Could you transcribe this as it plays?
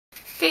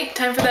Okay,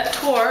 time for that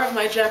tour of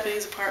my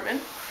Japanese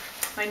apartment.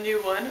 My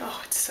new one.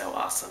 Oh, it's so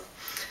awesome.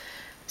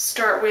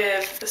 Start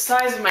with the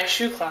size of my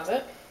shoe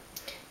closet.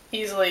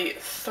 Easily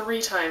 3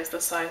 times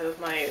the size of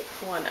my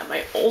one at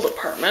my old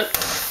apartment.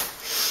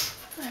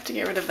 I have to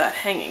get rid of that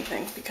hanging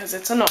thing because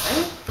it's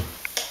annoying.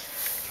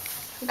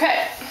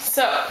 Okay,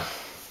 so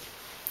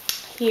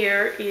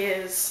here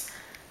is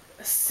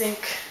a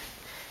sink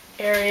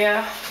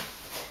area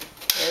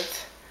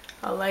with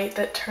a light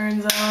that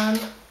turns on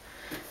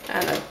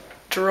and a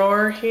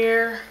drawer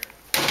here.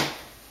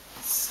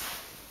 It's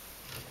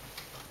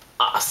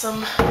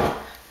awesome.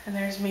 And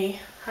there's me.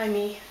 Hi,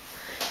 me.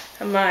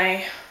 And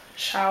my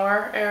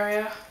shower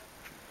area.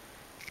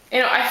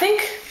 You know, I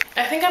think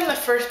I'm the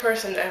first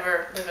person to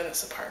ever live in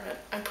this apartment.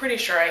 I'm pretty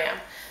sure I am,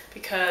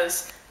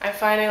 because I'm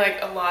finding like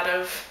a lot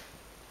of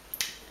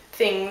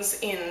things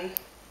in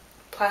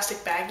plastic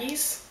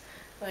baggies.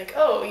 Like,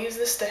 oh, use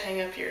this to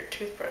hang up your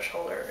toothbrush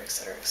holder,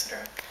 etc.,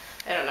 etc.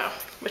 I don't know,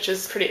 which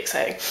is pretty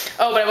exciting.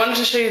 Oh, but I wanted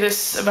to show you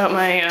this about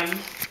my,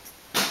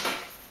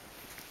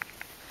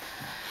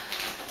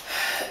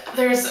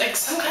 there's like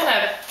some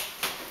kind of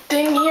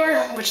thing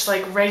here which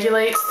like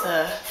regulates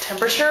the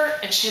temperature,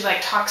 and she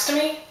like talks to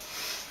me.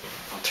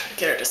 I'll try to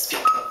get her to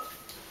speak.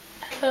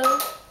 Hello?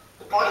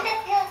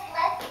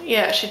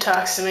 Yeah, she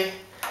talks to me.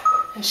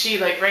 And she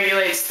like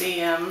regulates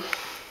the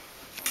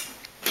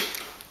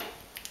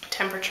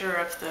temperature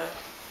of the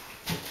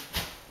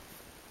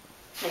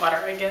water,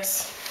 I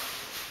guess.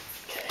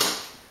 Okay.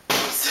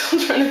 I'm still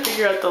trying to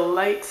figure out the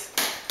lights.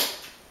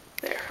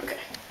 There, okay.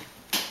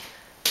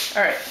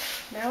 Alright,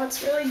 now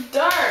it's really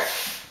dark.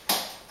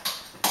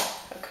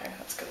 Okay,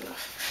 that's good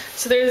enough.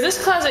 So there's this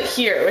closet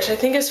here, which I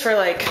think is for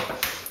like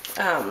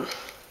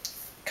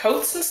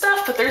coats and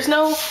stuff, but there's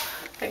no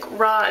like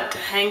rod to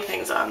hang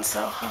things on, so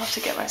I'll have to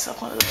get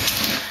myself one of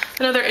those.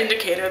 Another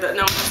indicator that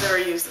no one has ever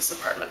used this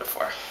apartment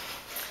before.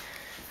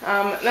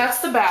 That's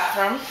the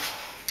bathroom.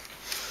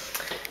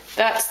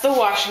 That's the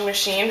washing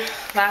machine.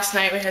 Last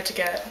night we had to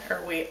get,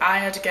 I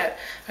had to get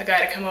a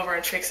guy to come over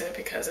and fix it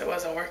because it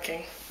wasn't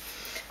working.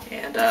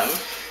 And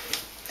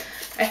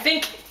I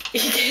think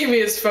he gave me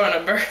his phone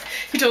number.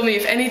 He told me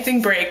if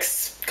anything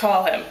breaks,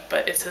 call him,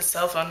 but it's his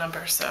cell phone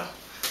number, so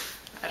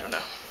I don't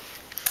know.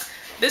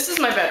 This is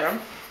my bedroom.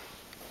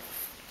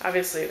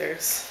 Obviously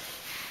there's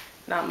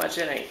not much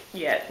in it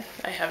yet.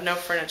 I have no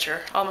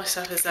furniture. All my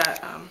stuff is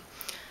at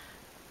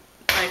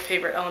my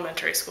favorite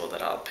elementary school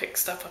that I'll pick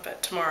stuff up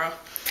at tomorrow.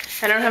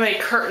 I don't have any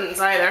curtains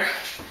either.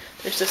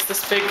 There's just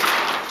this big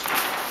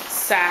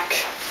sack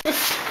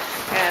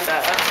and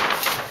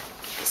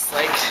this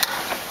like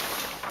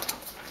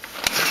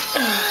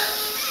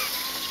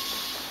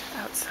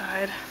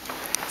outside.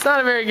 It's not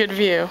a very good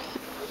view,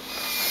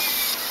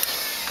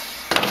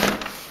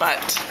 but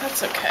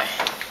that's okay.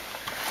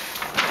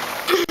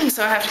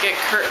 So I have to get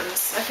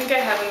curtains. I think I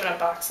have them in a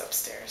box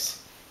upstairs.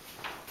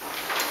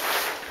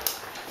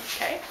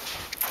 Okay.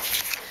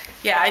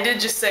 Yeah, I did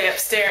just say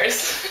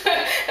upstairs,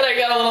 and I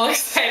got a little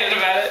excited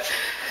about it.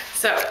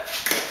 So,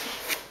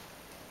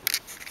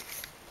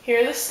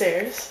 here are the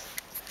stairs.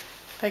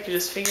 If I could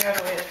just figure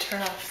out a way to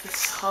turn off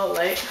this hall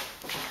light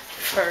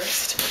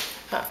first.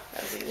 Huh,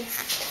 that was easy.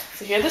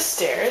 So here are the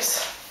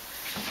stairs.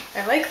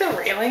 I like the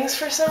railings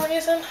for some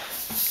reason.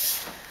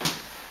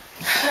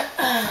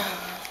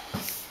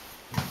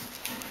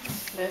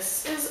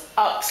 This is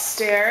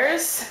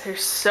upstairs.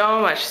 There's so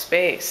much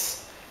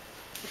space.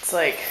 It's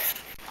like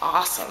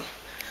awesome.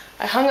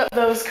 I hung up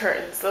those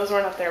curtains. Those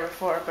weren't up there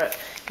before, but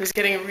it was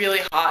getting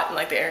really hot and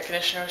like the air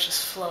conditioner was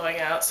just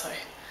flowing out, so I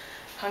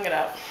hung it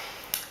up.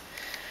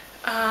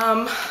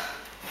 I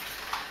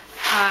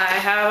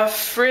have a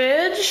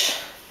fridge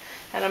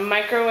and a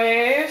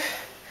microwave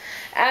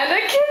and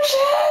a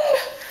kitchen.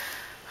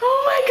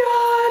 Oh my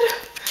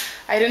god.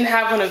 I didn't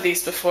have one of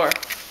these before,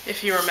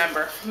 if you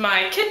remember.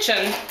 My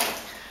kitchen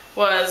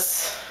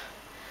was,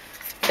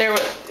 there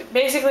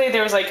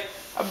was like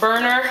a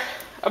burner,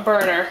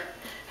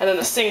 and then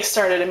the sink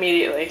started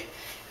immediately.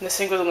 And the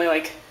sink was only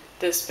like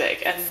this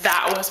big, and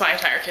that was my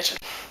entire kitchen.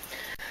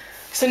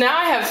 So now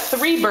I have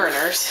 3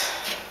 burners,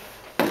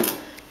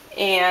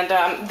 and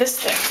this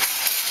thing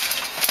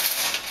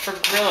for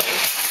grilling.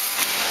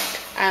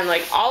 And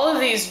like all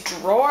of these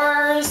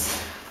drawers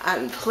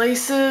and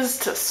places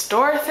to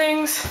store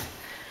things.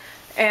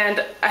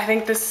 And I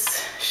think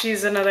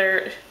she's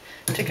another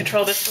to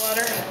control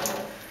dishwater.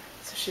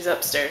 So she's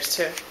upstairs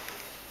too.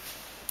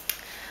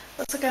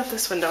 Let's look out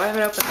this window. I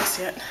haven't opened this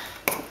yet.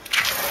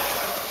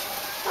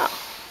 Oh.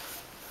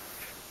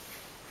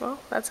 Well,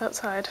 that's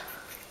outside.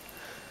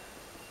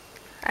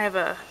 I have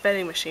a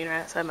vending machine right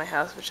outside my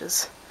house, which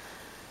is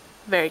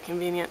very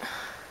convenient.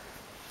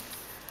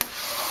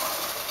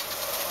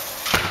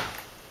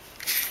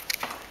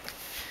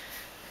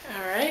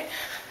 Alright.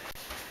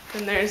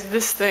 Then there's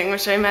this thing,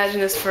 which I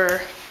imagine is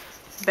for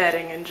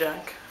bedding and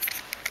junk.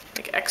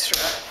 Like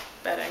extra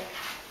bedding.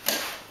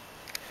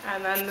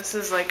 And then this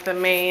is like the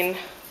main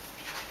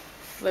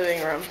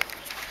living room.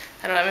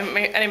 I don't have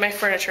any of my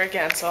furniture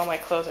again, so all my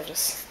clothes are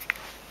just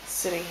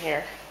sitting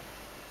here.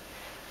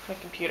 my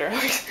computer.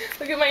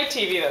 Look at my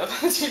TV though.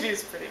 The TV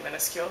is pretty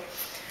minuscule,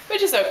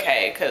 which is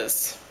okay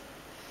because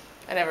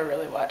I never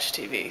really watch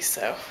TV,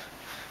 so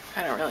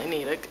I don't really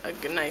need a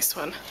good, nice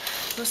one.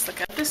 Let's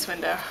look out this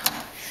window.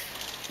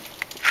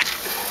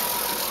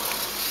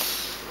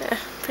 Yeah,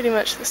 pretty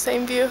much the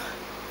same view,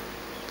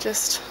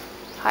 just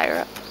higher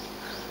up.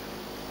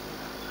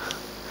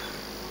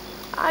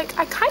 I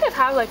kind of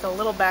have like a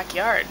little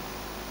backyard,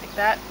 like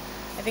that.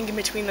 I think in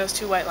between those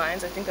two white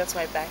lines, I think that's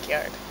my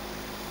backyard.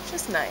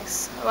 Just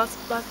nice.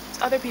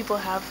 Lots other people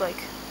have like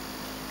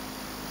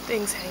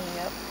things hanging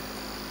up.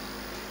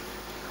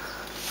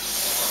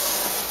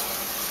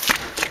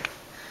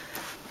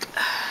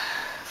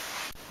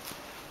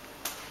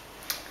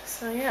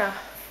 So yeah,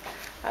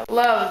 I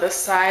love the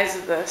size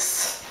of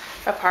this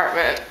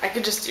apartment. I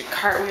could just do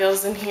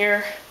cartwheels in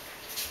here.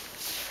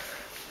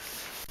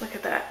 Look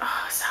at that.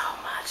 Oh, so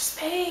much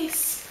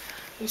space.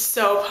 I'm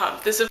so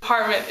pumped. This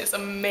apartment is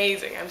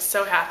amazing. I'm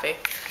so happy.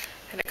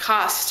 And it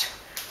cost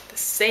the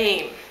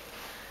same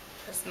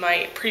as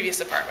my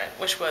previous apartment,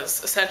 which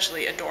was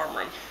essentially a dorm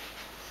room.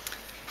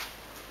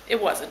 It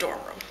was a dorm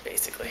room,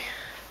 basically.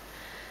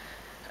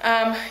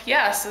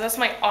 Yeah, so that's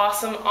my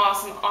awesome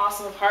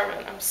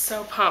apartment. I'm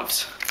so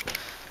pumped.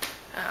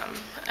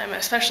 I'm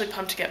especially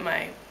pumped to get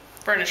my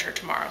furniture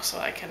tomorrow so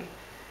I can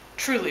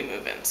truly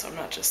move in, so I'm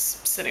not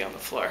just sitting on the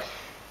floor.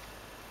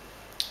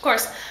 Of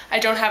course, I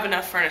don't have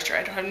enough furniture.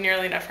 I don't have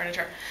nearly enough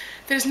furniture.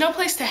 There's no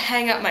place to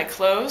hang up my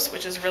clothes,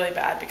 which is really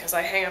bad because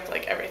I hang up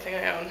like everything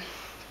I own.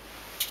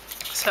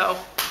 So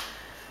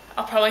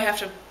I'll probably have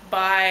to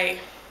buy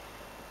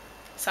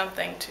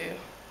something to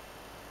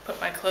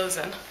put my clothes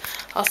in.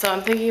 Also,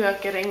 I'm thinking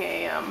about getting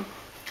a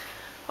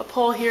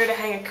pole here to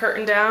hang a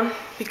curtain down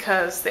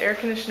because the air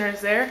conditioner is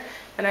there,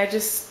 and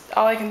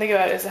all I can think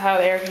about is how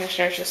the air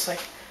conditioner is just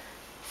like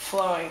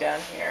flowing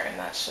down here, and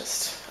that's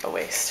just a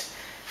waste.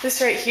 This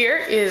right here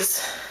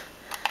is,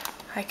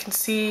 I can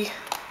see,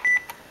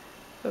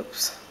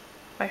 oops,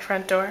 my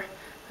front door.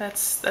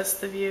 That's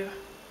the view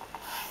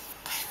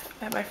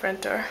at my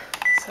front door.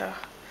 So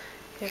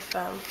if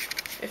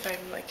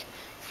I'm like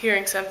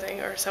hearing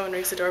something or someone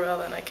rings the doorbell,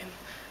 then I can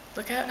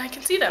look out and I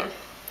can see them.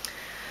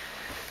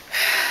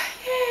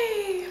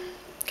 Yay!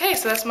 Okay,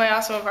 so that's my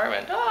awesome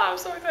apartment. Oh, I'm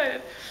so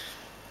excited.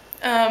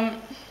 I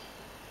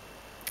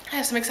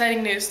have some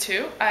exciting news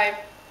too. I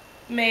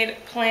made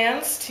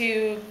plans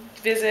to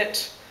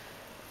visit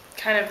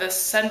kind of the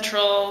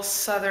central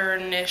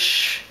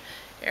southern-ish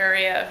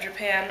area of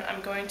Japan.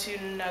 I'm going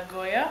to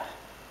Nagoya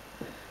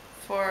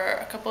for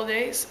a couple of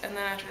days, and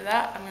then after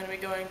that I'm going to be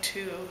going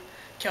to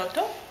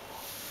Kyoto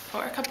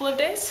for a couple of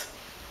days.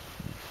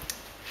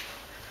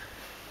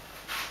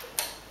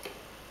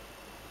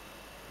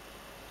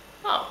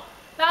 Oh,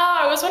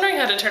 I was wondering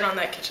how to turn on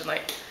that kitchen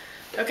light.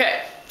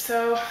 Okay,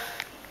 so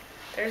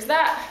there's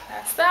that.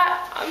 That's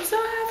that. I'm so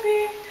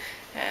happy.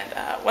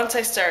 And once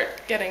I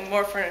start getting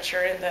more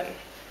furniture in, then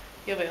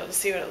you'll be able to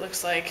see what it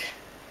looks like,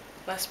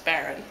 less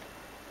barren.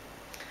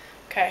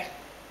 Okay,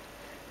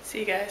 see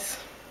you guys.